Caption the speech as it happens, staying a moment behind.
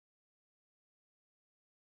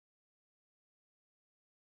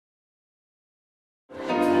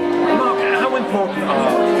important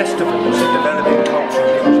are festivals in developing culture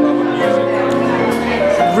and people's love of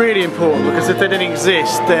music? Really important, because if they didn't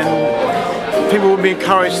exist, then people would be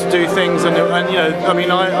encouraged to do things, and you know, I mean,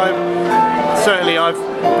 certainly I've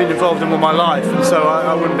been involved in all my life, and so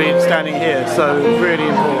I wouldn't be standing here. So really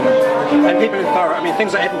important. And people in Thurrock, I mean,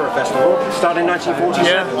 things like Edinburgh Festival started in 1947,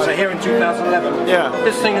 yeah. so here in 2011. Yeah.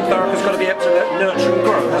 This thing in Thurrock has got to be able to nurture and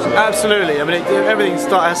grow, hasn't it? Absolutely. I mean, everything has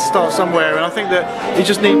to start somewhere, and I think that you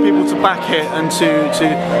just need people to back it and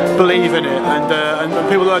to believe in it, and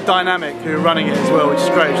people that are dynamic who are running it as well, which is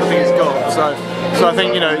great, which I think it's got. So I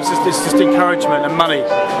think, you know, it's just encouragement and money.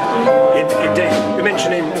 Indeed. You're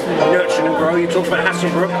mentioning nurture and grow. You talked about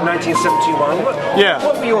Hasselbrook, 1971. Yeah.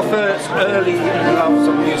 What were your first early loves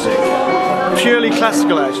of music? Purely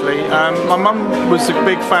classical, actually. My mum was a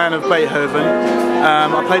big fan of Beethoven.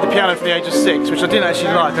 I played the piano from the age of 6, which I didn't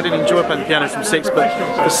actually like. I didn't enjoy playing the piano from 6, but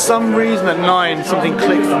for some reason at 9 something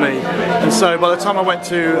clicked for me. And so by the time I went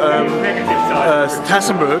to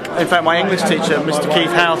Hasselbrook, in fact my English teacher, Mr.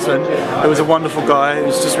 Keith Houghton, who was a wonderful guy, who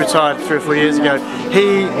was just retired 3 or 4 years ago,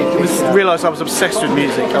 he realised I was obsessed with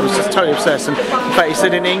music. I was just totally obsessed, and in fact he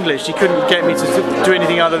said in English he couldn't get me to do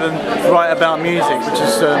anything other than write about music, which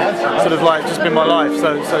is sort of like just been my life.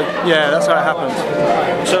 So yeah, that's how it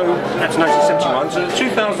happened. So that's 1971. So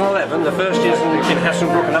 2011, the first years in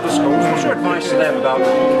Hasselbrook and other schools, what's your advice to them about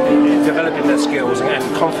developing their skills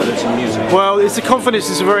and confidence in music? Well, the confidence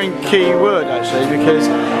is a very key word actually, because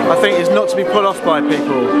I think it's not to be put off by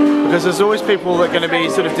people, because there's always people that are going to be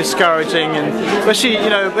sort of discouraging, and especially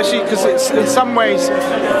because it's in some ways,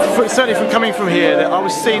 certainly from coming from here, that I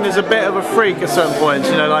was seen as a bit of a freak at certain points,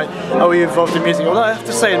 you know, like, oh, are you involved in music? Well, I have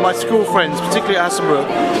to say, my school friends, particularly at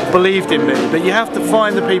Hasselbrook, believed in me, but you have to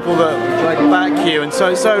find the people that like back you, and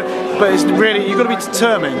so but it's really, you've got to be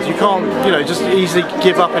determined. You can't, you know, just easily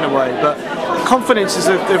give up in a way. But confidence is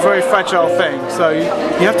a very fragile thing, so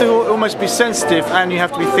you have to almost be sensitive, and you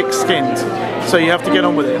have to be thick-skinned, so you have to get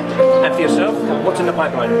on with it. And for yourself, what's in the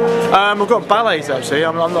pipeline? I've got ballets actually.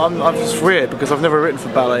 I'm just weird because I've never written for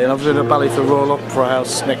ballet, and I've written a ballet for Royal Opera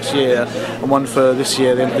House next year, and one for this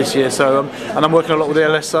year, the end of this year. So and I'm working a lot with the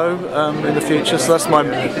LSO in the future. So that's my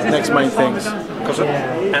next main things. Because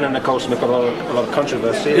Anna Nicole Smith got a lot of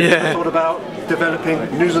controversy. Yeah. Have you thought about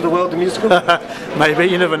developing News of the World, the musical? Maybe,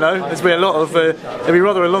 you never know. There's been a lot of. It'll be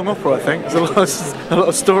rather a long opera, I think. There's a lot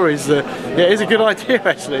of stories. Yeah, it's a good idea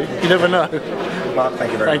actually. You never know. Mark,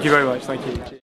 thank you very much. Thank you very much. Thank you.